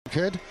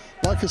kid.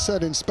 Like I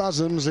said, in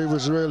spasms, he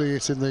was really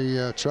hitting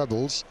the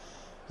trebles,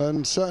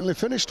 and certainly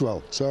finished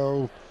well.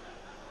 So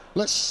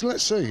let's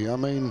see. I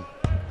mean,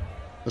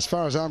 as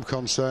far as I'm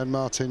concerned,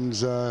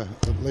 Martin's at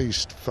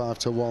least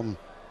 5-1,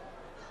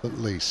 at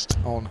least.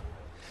 On.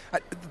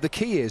 The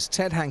key is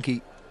Ted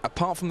Hankey,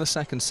 apart from the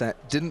second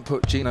set, didn't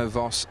put Gino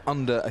Voss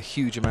under a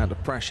huge amount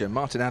of pressure.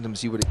 Martin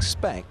Adams, you would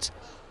expect,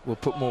 will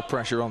put more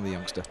pressure on the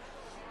youngster.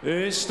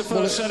 It's the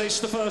first set, it's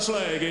the first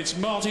leg. It's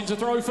Martin to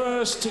throw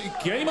first.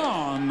 Game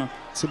on.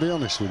 To be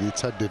honest with you,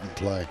 Ted didn't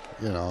play.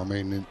 You know, I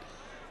mean,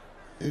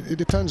 it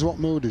depends what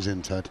mood he's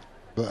in, Ted.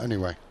 But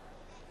anyway,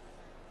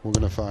 we're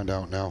going to find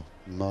out now.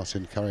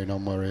 Martin carrying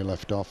on where he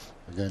left off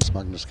against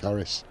Magnus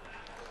Carris.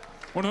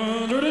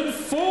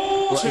 140.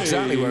 Well,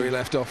 exactly where he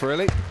left off,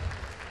 really.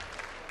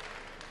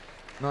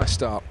 Nice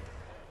start.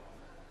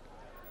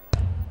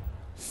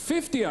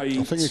 58.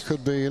 I think he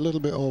could be a little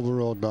bit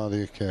overawed by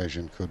the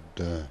occasion, could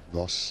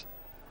Voss.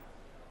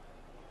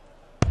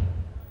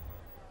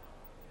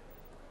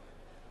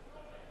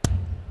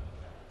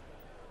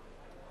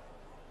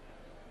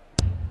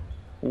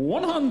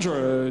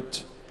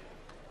 $100.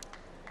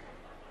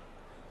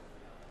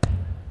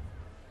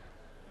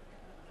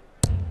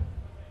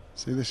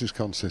 See, this is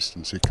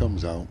consistency.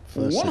 Comes out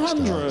first 100.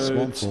 6 starts,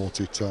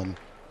 140 ton.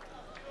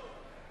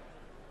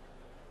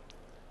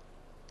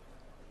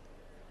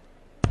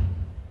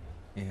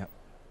 Yeah,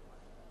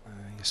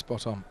 you're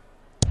spot on.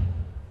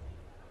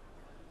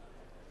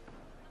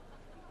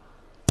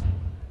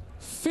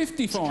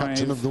 55.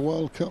 Captain of the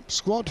World Cup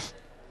squad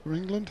for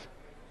England,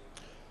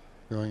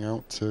 going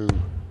out to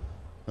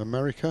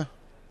America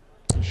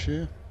this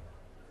year.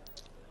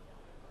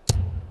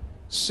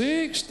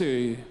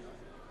 60.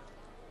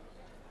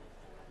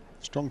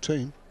 Strong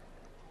team.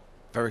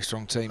 Very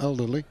strong team.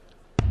 Elderly.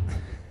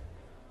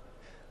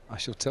 I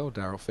shall tell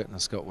Daryl Fitton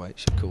and Scott Waite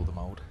should call them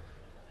old.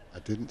 I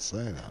didn't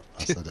say that.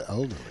 I said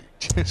elderly.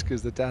 Just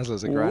because the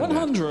Dazzlers are granddad.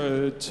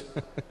 100.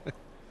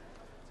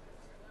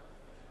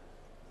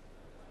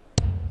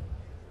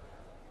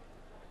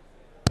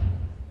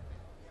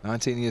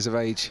 "19 years of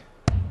age,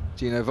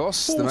 Gino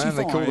Voss, the man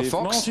they call the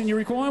Fox." Martin, you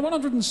require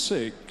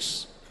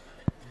 106.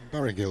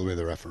 Barry Gilby,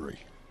 the referee.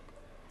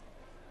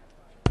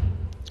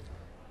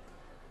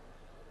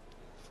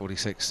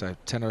 46, so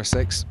 10 or a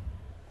 6.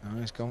 Oh,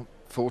 he's gone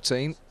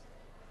 14.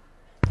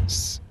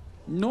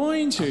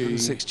 90.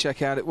 6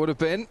 check out it would have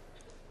been.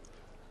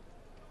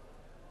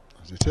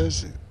 As it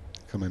is,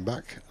 coming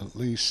back at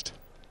least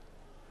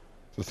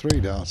for 3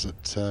 darts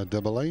at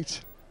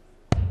 #8.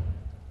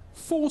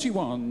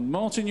 41.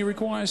 Martin, you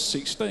require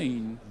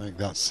 16. Make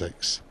that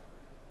 6.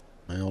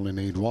 May only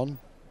need 1.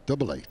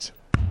 #8.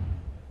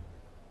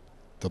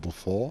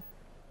 4.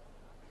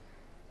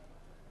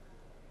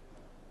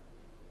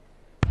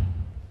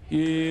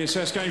 Yes,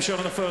 that's game shot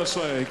on the first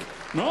leg.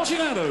 Martin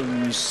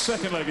Adams,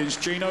 second leg is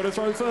Gino to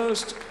throw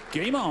first.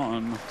 Game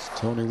on. It's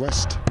Tony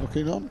West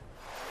looking on.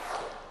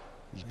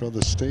 His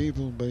brother Steve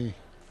will be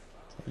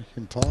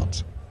taking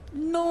part.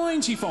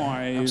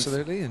 95.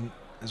 Absolutely, and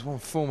there's one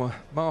former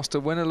Master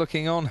winner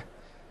looking on,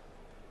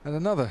 and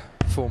another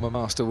former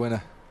Master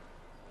winner.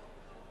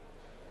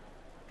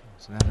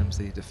 So Adams,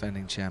 the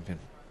defending champion.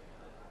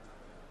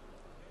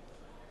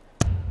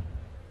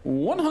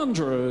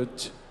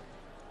 100.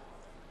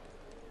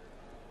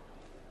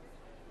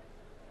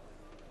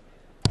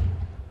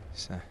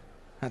 So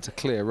had to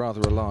clear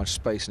rather a large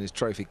space in his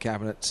trophy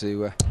cabinet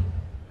to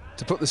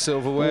put the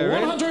silverware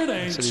in.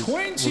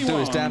 121. So he'll do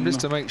his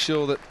damnedest to make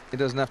sure that he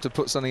doesn't have to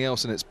put something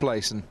else in its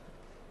place, and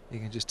he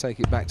can just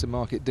take it back to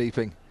Market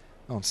Deeping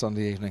on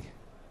Sunday evening.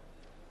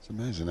 It's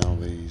amazing how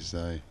these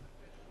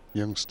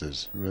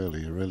youngsters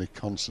really are really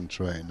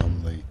concentrating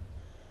on the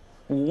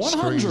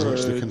 100. screens,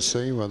 which they can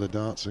see where the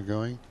darts are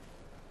going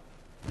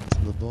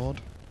onto the board.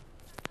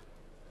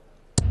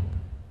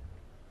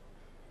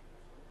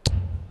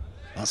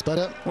 That's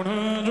better.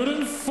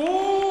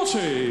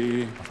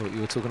 140. I thought you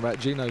were talking about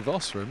Gino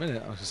Voss for a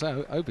minute. I was going to say,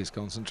 I hope he's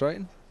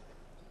concentrating.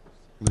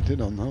 They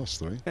did on those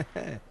 3.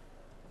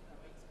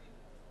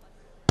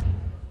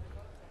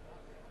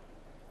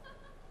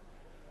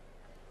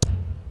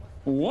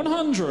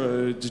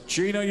 100.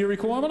 Gino, you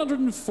require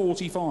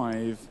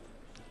 145.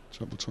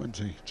 Treble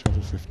 20,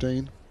 treble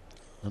 15,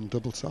 and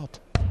double top.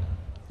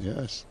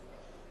 Yes.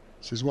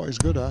 This is what he's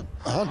good at.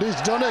 And he's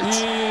done it!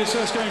 Yes,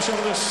 that's game shot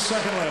of the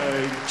second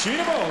leg.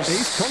 Gino Voss.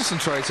 He's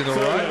concentrating all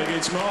Third right. leg,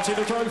 it's Martin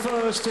to throw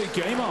first.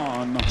 Game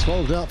on.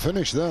 12 dart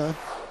finish there.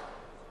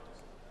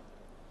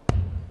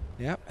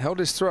 Yeah, held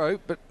his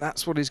throat, but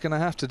that's what he's going to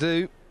have to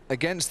do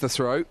against the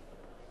throat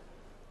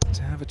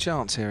to have a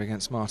chance here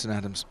against Martin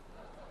Adams.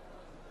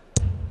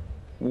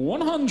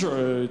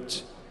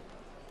 100.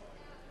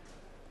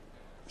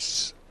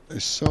 It's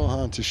so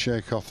hard to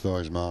shake off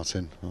those,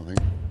 Martin, I think.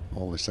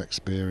 All this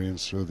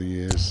experience through the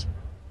years.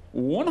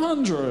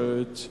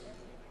 100.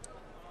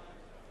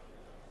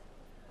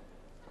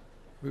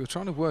 We were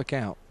trying to work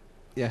out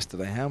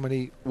yesterday how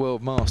many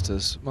World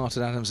Masters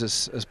Martin Adams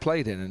has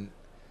played in, and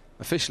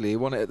officially he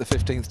won it at the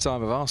 15th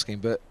time of asking,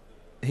 but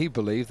he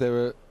believed there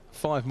were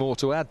 5 more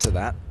to add to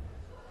that.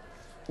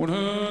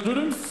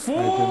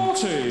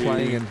 140.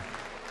 Playing and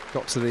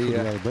got to Could the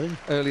well be.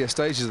 earlier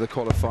stages of the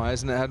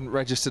qualifiers and it hadn't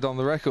registered on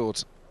the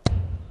record.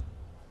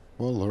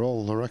 Well, they're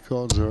all the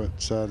records are at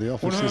the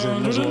offices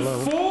in Muswell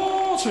Hill.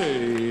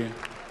 140.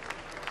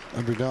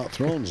 Every dart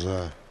thrown's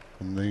there,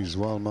 and these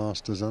World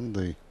Masters and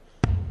the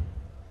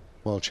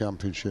World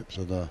Championships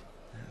are there.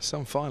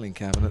 Some filing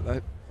cabinet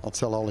though. I'll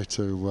tell Ollie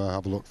to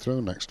have a look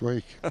through next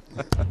week.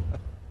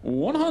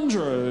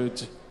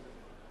 100.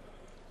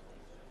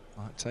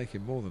 Might take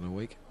him more than a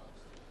week.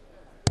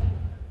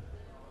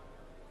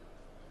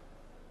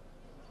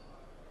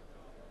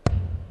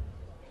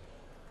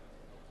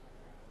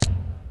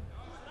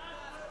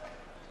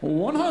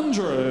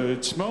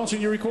 100.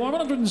 Martin, you require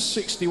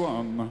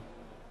 161.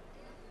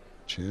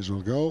 Cheers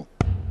will go.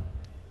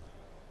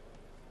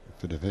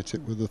 If it have hit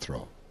it with the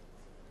throw.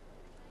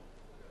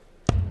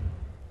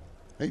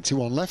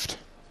 81 left.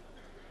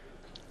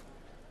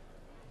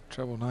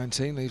 Treble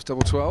 19 leaves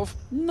double 12.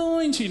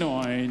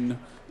 99.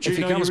 If he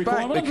Gino, comes you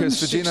require back, because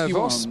for Gino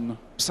Voss, 161.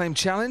 same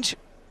challenge.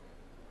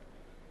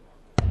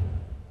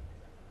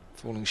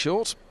 Falling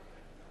short.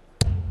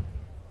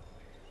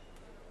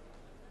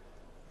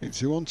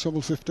 81,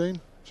 treble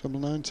 15, treble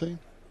 19.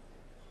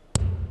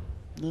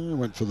 No,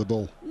 went for the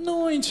bull.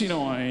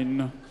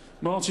 99.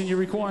 Martin, you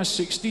require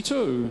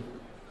 62.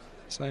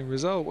 Same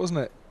result, wasn't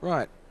it?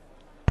 Right.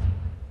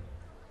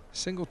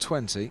 Single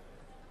 20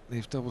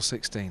 leaves double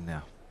 16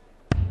 now.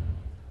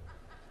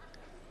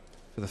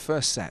 For the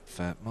first set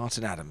for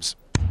Martin Adams.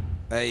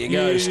 There you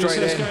go, straight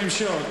in. Game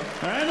shot.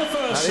 And the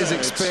first That is set.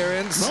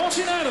 experience.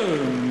 Martin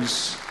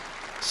Adams.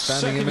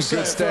 Standing in a good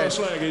Second set, stead. first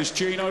leg is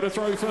Gino to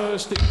throw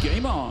first.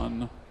 Game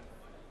on.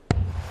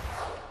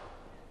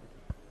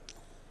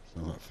 So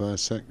that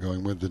first set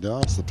going with the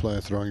darts, the player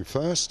throwing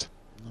first.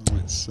 Oh,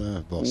 it's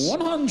Voss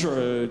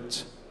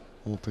 100.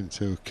 hoping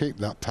to keep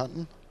that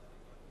pattern.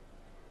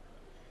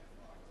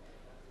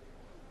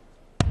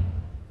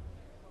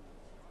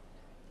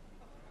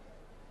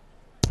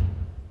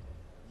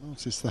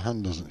 Notice the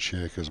hand doesn't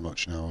shake as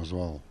much now as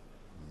well,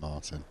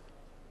 Martin.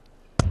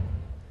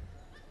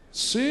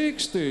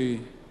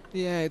 60.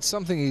 Yeah, it's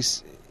something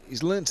he's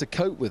learnt to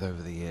cope with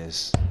over the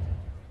years.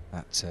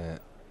 That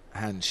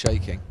hand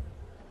shaking.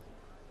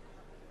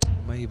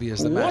 Maybe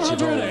as the match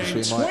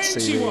evolves, we might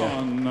see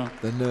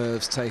the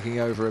nerves taking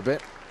over a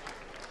bit.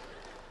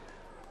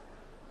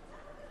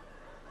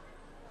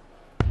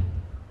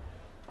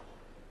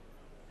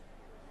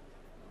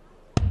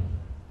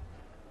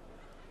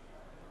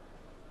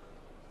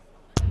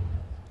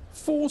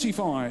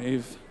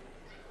 It's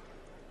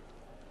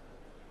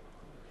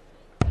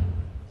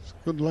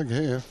a good leg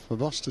here for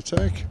Voss to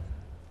take.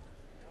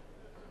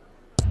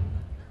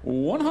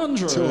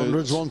 100.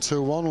 200s,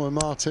 1-2-1 with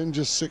Martin,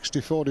 just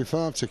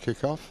 60-45 to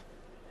kick off.